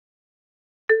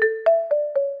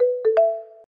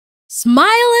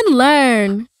Smile and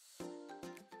learn!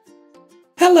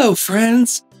 Hello,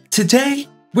 friends! Today,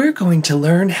 we're going to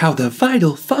learn how the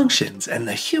vital functions and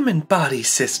the human body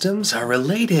systems are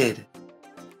related.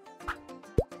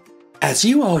 As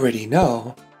you already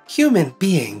know, human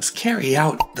beings carry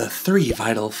out the 3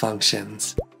 vital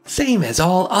functions, same as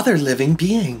all other living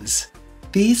beings.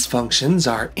 These functions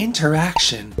are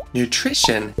interaction,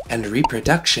 nutrition, and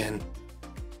reproduction.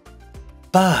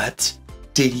 But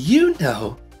did you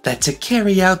know that to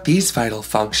carry out these vital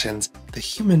functions, the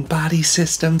human body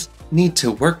systems need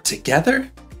to work together?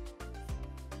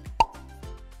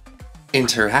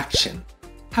 Interaction.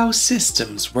 How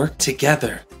systems work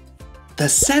together. The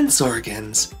sense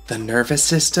organs, the nervous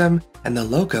system, and the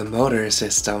locomotor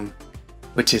system,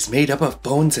 which is made up of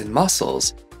bones and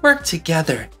muscles, work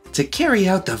together to carry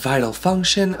out the vital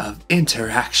function of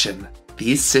interaction.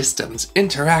 These systems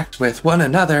interact with one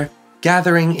another,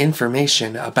 gathering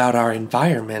information about our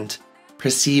environment,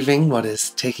 perceiving what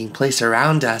is taking place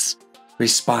around us,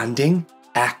 responding,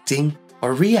 acting,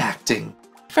 or reacting.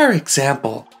 For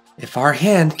example, if our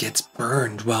hand gets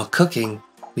burned while cooking,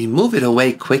 we move it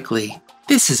away quickly.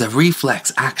 This is a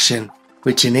reflex action,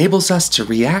 which enables us to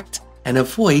react and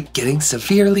avoid getting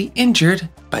severely injured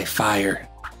by fire.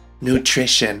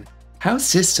 Nutrition. How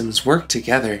systems work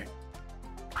together.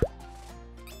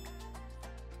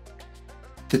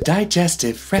 The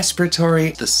digestive,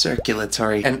 respiratory, the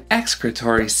circulatory, and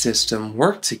excretory system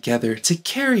work together to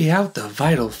carry out the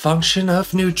vital function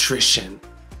of nutrition.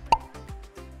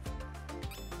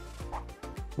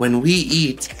 When we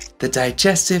eat, the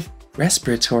digestive,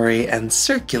 respiratory, and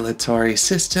circulatory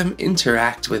system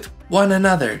interact with one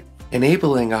another,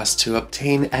 enabling us to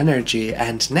obtain energy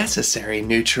and necessary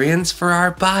nutrients for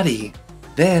our body.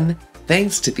 Then,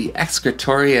 thanks to the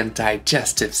excretory and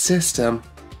digestive system,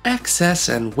 excess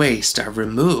and waste are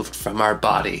removed from our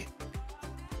body.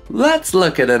 Let's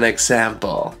look at an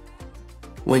example.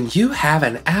 When you have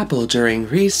an apple during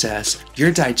recess,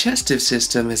 your digestive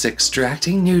system is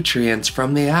extracting nutrients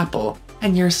from the apple,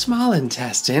 and your small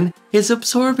intestine is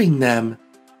absorbing them.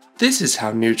 This is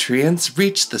how nutrients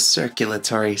reach the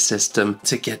circulatory system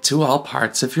to get to all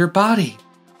parts of your body.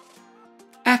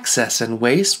 Excess and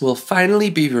waste will finally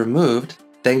be removed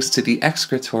thanks to the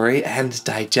excretory and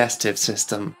digestive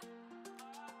system.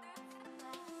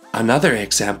 Another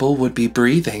example would be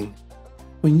breathing.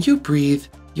 When you breathe,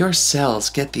 your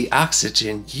cells get the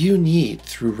oxygen you need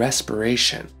through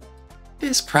respiration.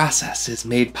 This process is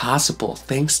made possible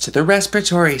thanks to the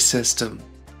respiratory system.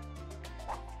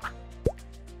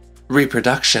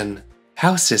 Reproduction.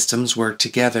 How systems work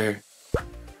together.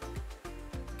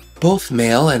 Both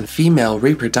male and female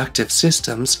reproductive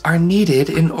systems are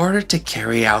needed in order to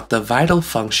carry out the vital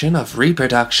function of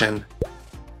reproduction.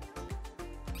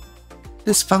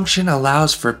 This function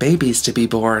allows for babies to be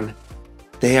born.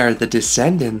 They are the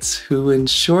descendants who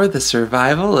ensure the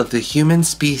survival of the human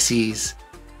species.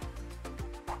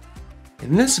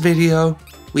 In this video,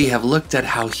 we have looked at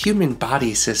how human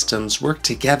body systems work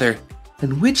together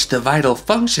and which the vital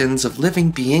functions of living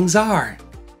beings are.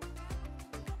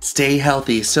 Stay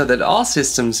healthy so that all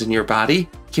systems in your body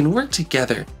can work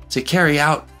together to carry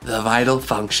out the vital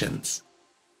functions.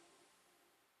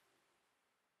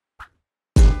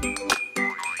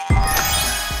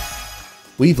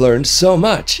 We've learned so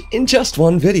much in just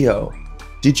one video.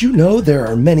 Did you know there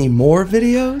are many more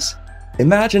videos?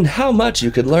 Imagine how much you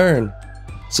could learn.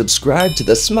 Subscribe to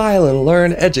the Smile and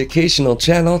Learn educational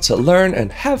channel to learn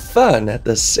and have fun at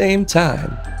the same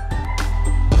time.